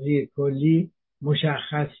مغزی کلی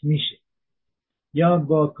مشخص میشه یا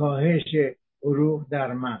با کاهش عروق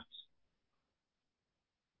در مغز،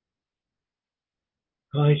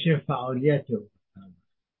 کاهش فعالیت عروق.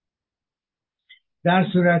 در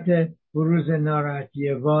صورت بروز ناراحتی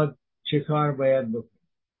واگ چه کار باید بکنیم؟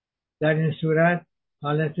 در این صورت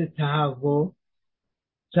حالت تهوع،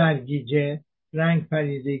 سرگیجه، رنگ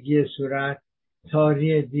پریدگی صورت،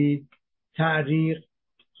 تاری دید، تعریق،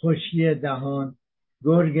 خشکی دهان،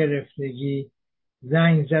 گر گرفتگی،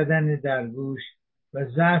 زنگ زدن در گوش و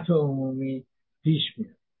ضعف عمومی پیش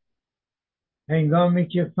میاد. هنگامی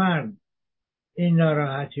که فرد این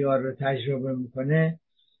ناراحتی ها رو تجربه میکنه،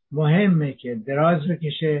 مهمه که دراز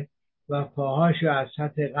بکشه و پاهاشو از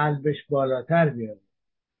سطح قلبش بالاتر بیاره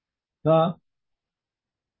تا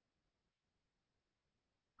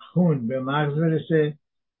خون به مغز برسه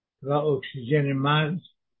و اکسیژن مغز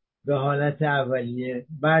به حالت اولیه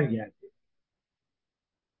برگرده.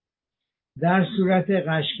 در صورت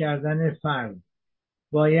غش کردن فرد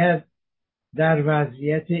باید در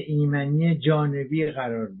وضعیت ایمنی جانبی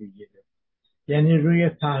قرار بگیره، یعنی روی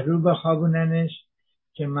پهلو بخوابوننش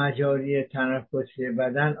که مجاری تنفسی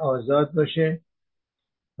بدن آزاد باشه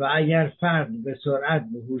و اگر فرد به سرعت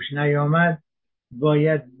به هوش نیامد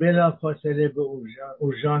باید بلافاصله به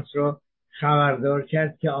اورژانس رو خبردار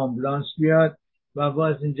کرد که آمبولانس بیاد. و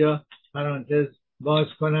باز اینجا پرانتز باز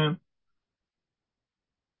کنم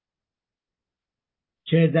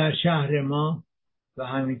که در شهر ما و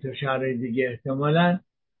همینطور شهرهای دیگه احتمالاً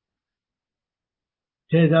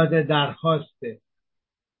تعداد درخواست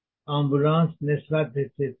آمبولانس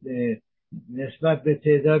نسبت به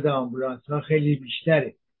تعداد آمبولانس ها خیلی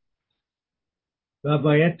بیشتره و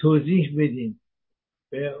باید توضیح بدیم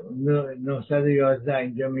به 911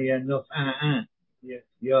 اینجا میگن 911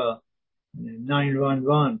 یا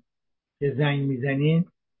 911 که زنگ میزنین،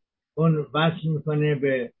 اون وصل میکنه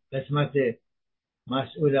به قسمت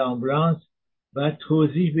مسئول آمبولانس و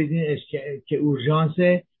توضیح بدین که اورژانس،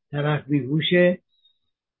 طرف بیهوشه،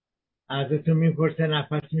 ازتون میپرسه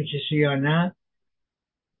نفس میکشه یا نه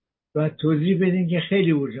و توضیح بدین که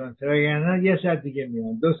خیلی اورژانسه، وگرنه 1 ساعت دیگه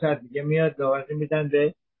میاد، 2 ساعت دیگه میاد، دعوت میدن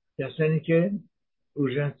به کسانی که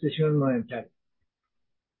اورژانسشون مهمتره.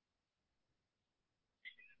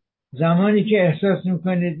 زمانی که احساس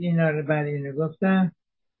میکنید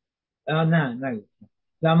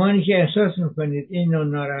زمانی که احساس میکنید این نوع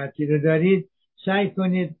ناراحتی رو دارید، سعی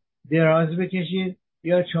کنید دراز بکشید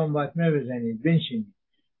یا چنباتمه بزنید، بنشینید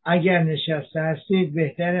اگر نشسته هستید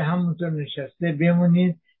بهتره همونطور نشسته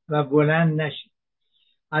بمونید و بلند نشید.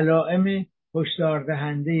 علائم هشدار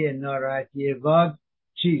دهنده ناراحتی واگ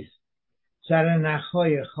چیست؟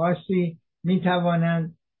 سرنخهای خاصی می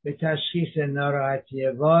توانند به تشخیص ناراحتی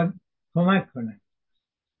واگ کمک کنند،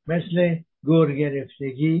 مثل گر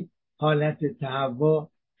گرفتگی، حالت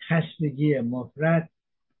تهوع، خستگی مفرط،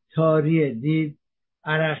 تاری دید،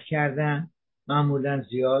 عرق کردن معمولا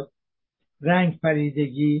زیاد، رنگ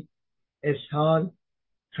پریدگی، اسهال،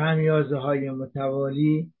 خمیازه‌های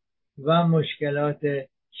متوالی و مشکلات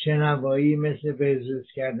شنوایی مثل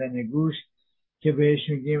به‌زوز کردن گوش که بهش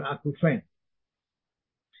میگیم اکوفن.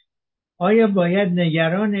 آیا باید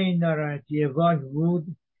نگران این ناراحتی واگ بود؟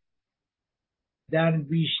 در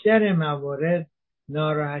بیشتر موارد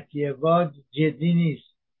ناراحتی واگ جدی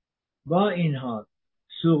نیست. با این حال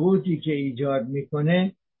سقوطی که ایجاد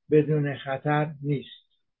میکنه بدون خطر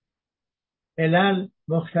نیست. علل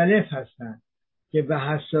مختلف هستند که به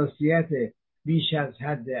حساسیت بیش از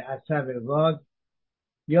حد عصب واگ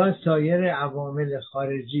یا سایر عوامل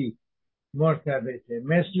خارجی مرتبطه،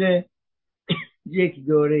 مثل یک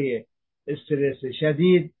دوره استرس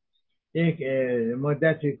شدید، یک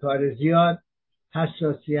مدت کار زیاد،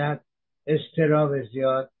 حساسیت، اضطراب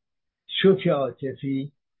زیاد، شوک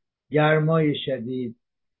عاطفی، گرمای شدید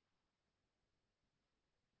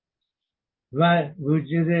و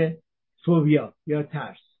وجود فوبیا یا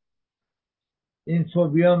ترس. این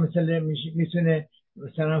فوبیا میتونه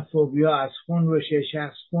مثلا فوبیا از خون باشه،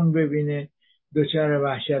 شخص خون ببینه دچار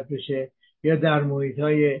وحشت بشه، یا در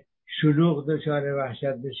محیط‌های شلوغ دچار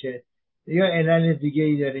وحشت بشه، یا علل دیگه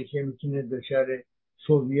ای داره که میتونه دچار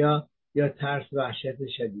فوبیا یا ترس وحشت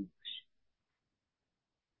شدید بشه.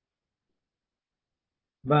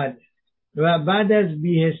 بعد از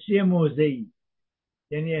بی‌حسی موضعی،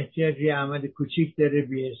 یعنی احتیاج به عمل کوچیک داره،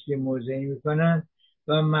 بی‌حسی موضعی میکنن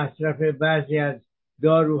و مصرف بعضی از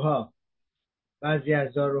داروها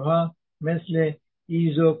مثل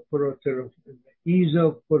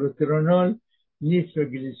ایزوپروترونول،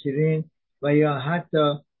 نیتروگلیسیرین و یا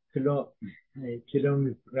حتی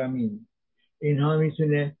کلومیپرامین، اینها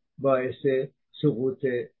میتونه باعث سقوط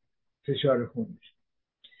فشار خون بشه.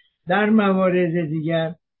 در موارد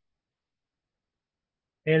دیگر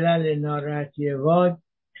علل ناراحتی واگ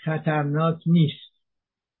خطرناک نیست.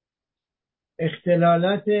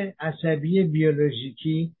 اختلالات عصبی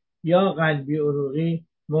بیولوژیکی یا قلبی عروقی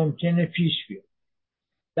ممکنه پیش بیاد.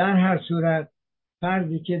 در هر صورت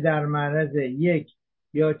فردی که در معرض یک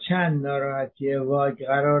یا چند ناراحتی واگ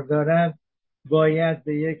قرار دارد باید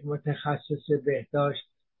به یک متخصص بهداشت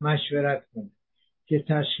مشورت کند که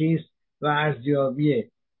تشخیص و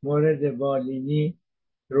ارزیابی مورد بالینی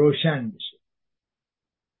روشن بشه.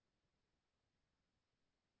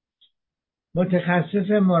 متخصص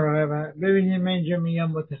مراقبت، ببینید من اینجا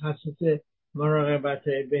میگم متخصص مراقبت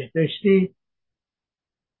بهداشتی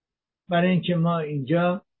برای اینکه ما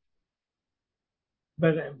اینجا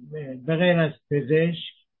به غیر از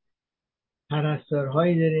پزشک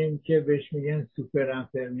پرستارهایی داریم که بهش میگن سوپر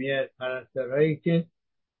انفرمیر، پرستارهایی که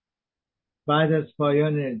بعد از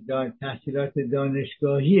پایان تحصیلات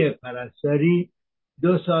دانشگاهی پرستاری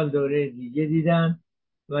 2 سال دوره دیگه دیدن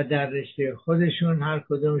و در رشته خودشون هر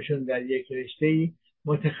کدومشون در یک رشته‌ای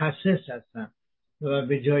متخصص هستن و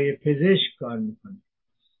به جای پزشک کار میکنن.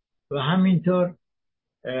 و همینطور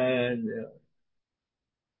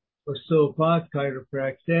استئوپات،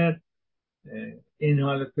 کایروپرکتر،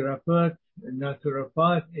 اینهالوتراپوت،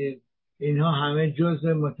 ناتوروپات، اینها همه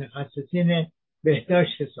جزء متخصصین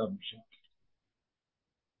بهداشت حساب میشن.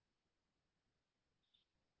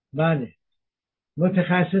 بله،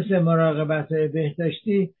 متخصص مراقبت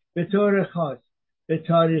بهداشتی به طور خاص به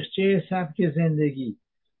تاریخچه سبک زندگی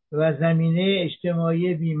و زمینه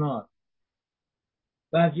اجتماعی بیمار،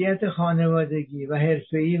 وضعیت خانوادگی و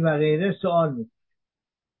حرفه‌ای و غیره سوال می‌کنه.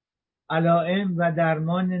 علائم و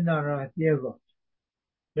درمان ناراحتی واگ.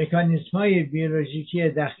 مکانیزم‌های بیولوژیکی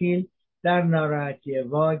دخیل در ناراحتی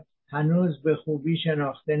واگ هنوز به خوبی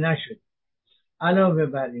شناخته نشد. علاوه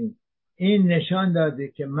بر این نشان داده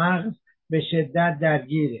که مغز به شدت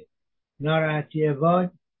درگیره. ناراحتی واگ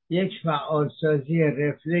یک فعالسازی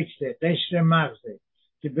رفلکس قشر مغزه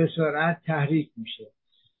که به سرعت تحریک میشه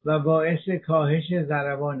و باعث کاهش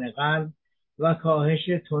ضربان قلب و کاهش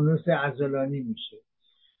تونوس عضلانی میشه.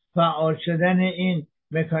 فعال شدن این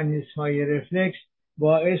مکانیزم‌های رفلکس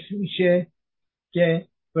باعث میشه که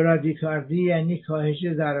برادیکاردی یعنی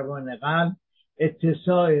کاهش ضربان قلب،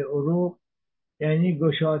 اتساع عروق یعنی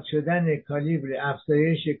گشاد شدن کالیبر،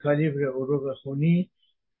 افزایش کالیبر عروق خونی،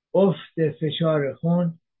 افت فشار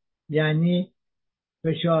خون یعنی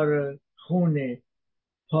فشار خون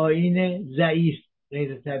پایین ضعیف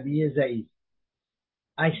غیر طبیعی ضعیف.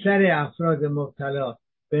 اکثر افراد مبتلا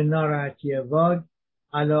به ناراحتی واگ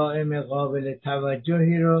علائم قابل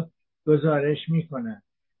توجهی رو گزارش می کنند،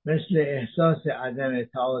 مثل احساس عدم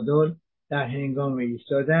تعادل در هنگام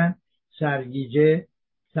ایستادن، سرگیجه،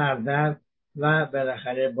 سردرد و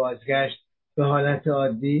بالاخره بازگشت به حالت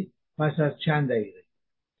عادی پس از چند دقیقه.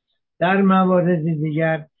 در موارد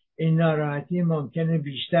دیگر این ناراحتی ممکنه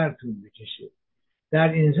بیشتر طول بکشه.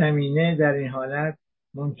 در این زمینه، در این حالت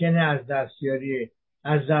ممکنه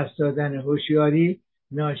از دست دادن هوشیاری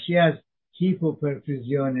ناشی از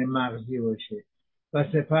هیپوپرفیوژن مغزی باشه و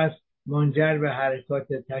سپس منجر به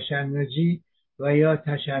حرکات تشنجی و یا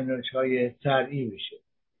تشنج‌های سرعی بشه.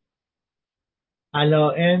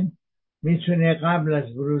 علائم میتونه قبل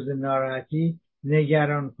از بروز ناراحتی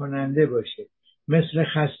نگران کننده باشه، مثل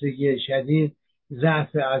خستگی شدید،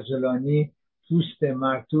 ضعف عضلانی، پوست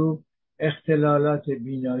مرطوب، اختلالات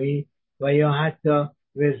بینایی و یا حتی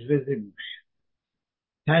وزوز گوش.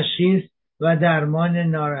 تشخیص و درمان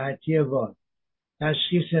ناراحتی واگ.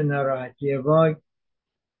 تشخیص ناراحتی واگ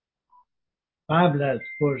قبل از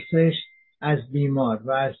پرسش از بیمار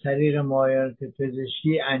و از طریق معاینات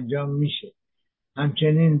پزشکی انجام میشه.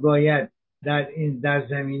 همچنین باید در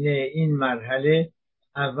زمینه این مرحله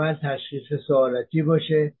اول تشخیص سوالاتی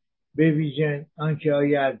باشه، به ویژه آنکه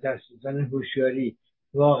آیا از دست دادن هوشیاری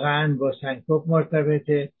واقعا با سنکوپ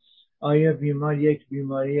مرتبطه، آیا بیمار یک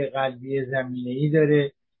بیماری قلبی زمینه‌ای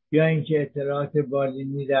داره، یا اینکه اطلاعات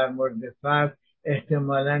بالینی در مورد فرد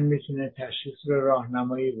احتمالاً میتونه تشخیص رو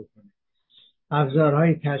راهنمایی بکنه.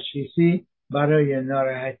 ابزارهای تشخیصی برای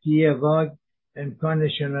ناراحتی واگ امکان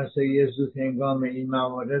شناسایی زود هنگام این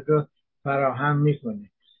موارد رو فراهم میکنه.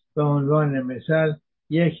 به عنوان مثال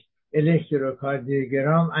یک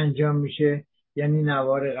الکتروکاردیوگرام انجام میشه، یعنی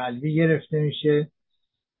نوار قلبی گرفته میشه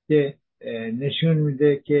که نشون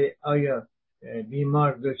میده که آیا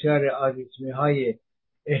بیمار دچار آریتمی های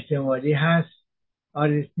احتمالی هست.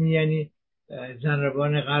 آریتمی یعنی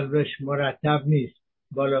ضربان قلبش مرتب نیست،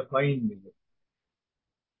 بالا پایین میده.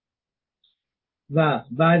 و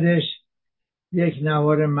بعدش یک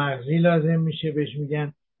نوار مغزی لازم میشه، بهش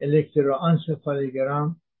میگن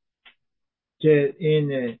الکتروانسفالوگرام، که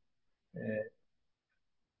این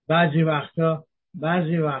بعضی وقتا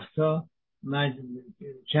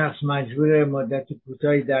شخص مجبور مدت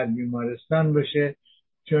کوتاهی در بیمارستان باشه،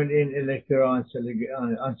 چون این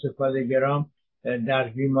الکتروانسفالوگرام در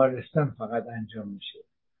بیمارستان فقط انجام میشه.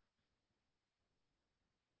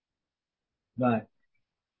 بعد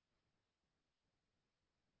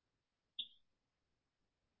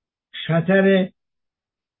خطر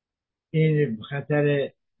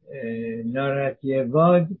ناراحتی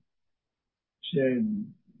واگ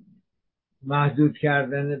محدود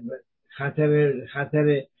کردن،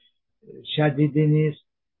 خطر شدیدی نیست.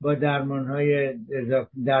 با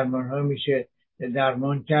درمان میشه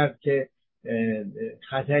درمان کرد که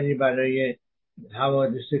خطری برای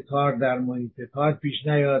حوادث کار در محیط کار پیش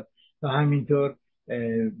نیاد و همینطور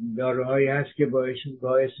داروهایی هست که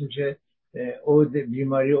باعث میشه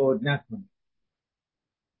بیماری عود نکنه.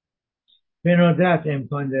 به ندرت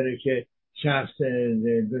امکان داره که شخص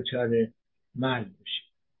دچار مرگ بشه.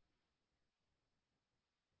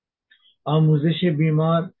 آموزش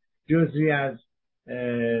بیمار جزئی از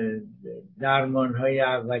درمانهای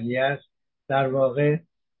اولیه است. در واقع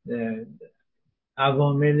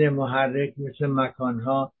عوامل محرک مثل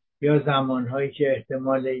مکانها یا زمانهایی که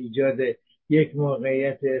احتمال ایجاد یک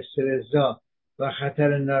موقعیت استرس‌زا و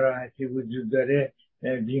خطر ناراحتی وجود داره،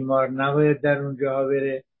 بیمار نباید در اونجاها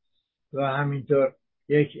بره. و همینطور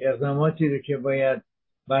یک اقداماتی رو که باید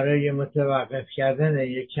برای متوقف کردن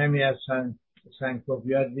یک کمی از سنکوپ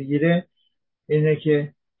یاد بگیره اینه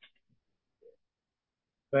که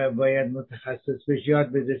باید متخصص بهش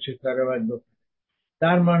یاد بده چه کار باید بکنه.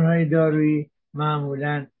 درمانهای دارویی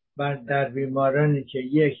معمولاً در بیمارانی که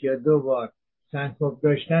یک یا دو بار سنکوپ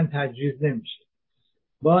داشتن تجویز نمیشه.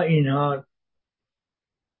 با این حال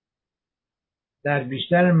در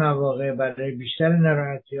بیشتر مواقع برای بیشتر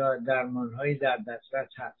ناراحتی‌ها درمانهایی در دسترس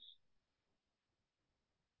هست.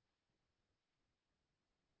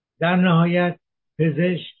 در نهایت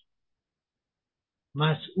پزشک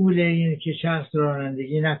مسئول اینه که شخص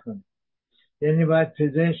رانندگی نکنه، یعنی باید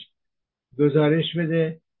پزشک گزارش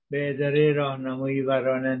بده به اداره راهنمایی و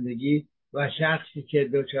رانندگی و شخصی که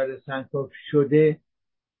دچار سنکوپ شده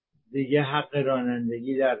دیگه حق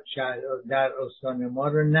رانندگی در استان ما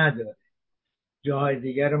رو نداره. جاهای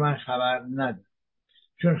دیگر رو من خبر ندارم،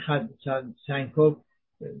 چون سنکوپ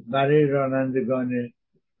برای رانندگان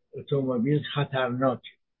اتومبیل خطرناکه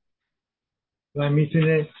و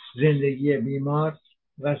میتونه زندگی بیمار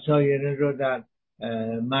و سایرین رو در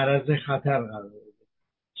معرض خطر قرار بده.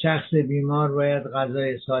 شخص بیمار باید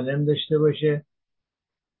غذای سالم داشته باشه.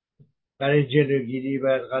 برای جلوگیری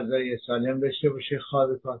باید غذای سالم داشته باشه،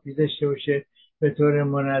 خواب کافی داشته باشه، به طور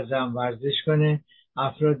منظم ورزش کنه.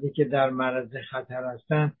 افرادی که در معرض خطر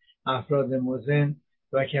هستن، افراد مزمن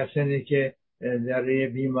و کسانی که دارای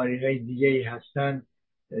بیماری های دیگه ای هستن،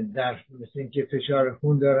 مثل اینکه فشار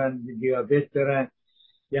خون دارن، دیابت دارن،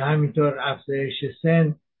 یا همینطور افزایش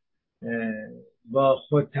سن با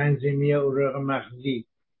خود تنظیمی عروق مغزی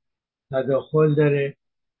تداخل داره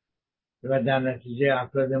و در نتیجه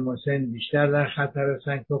افراد مسن بیشتر در خطر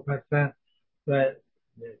سنکوپ هستن و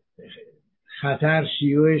خطر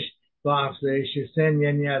شیوعش با افزایش سن،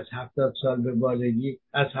 یعنی از 70 سال به بالگی،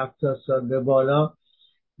 از 70 سال به بالا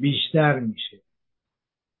بیشتر میشه.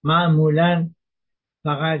 معمولا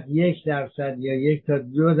فقط 1% یا 1 تا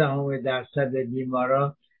 0.2%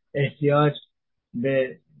 بیمارا احتیاج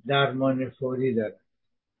به درمان فوری دارن.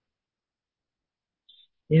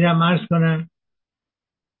 اینم عرض کنم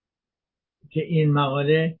که این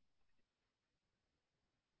مقاله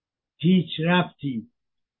هیچ ربطی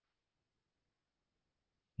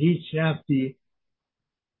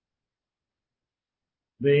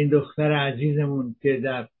به این دختر عزیزمون که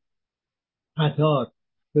در قطار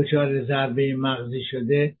دچار ضربه مغزی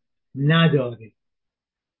شده نداره.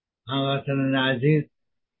 هموطنان عزیز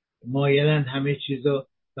مایلن همه چیزو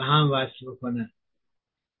به هم وصل بکنن.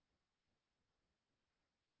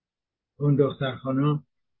 اون دختر خانم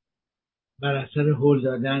بر اثر هل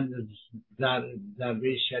دادن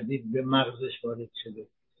ضربه شدید به مغزش وارد شده.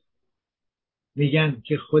 میگن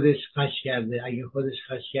که خودش خش کرده. اگه خودش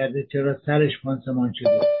خش کرده چرا سرش پانسمان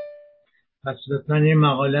شده؟ پس لطفاً این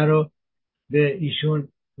مقاله رو به ایشون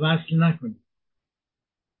وصل نکنید.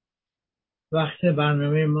 وقت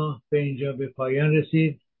برنامه ما به اینجا به پایان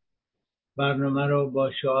رسید. برنامه رو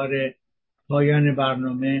با شعار پایان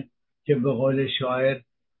برنامه که به قول شاعر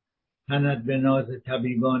تنت به ناز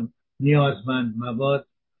طبیبان نیازمند مباد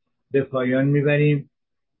به پایان میبریم.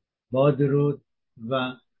 با درود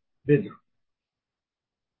و بدرود.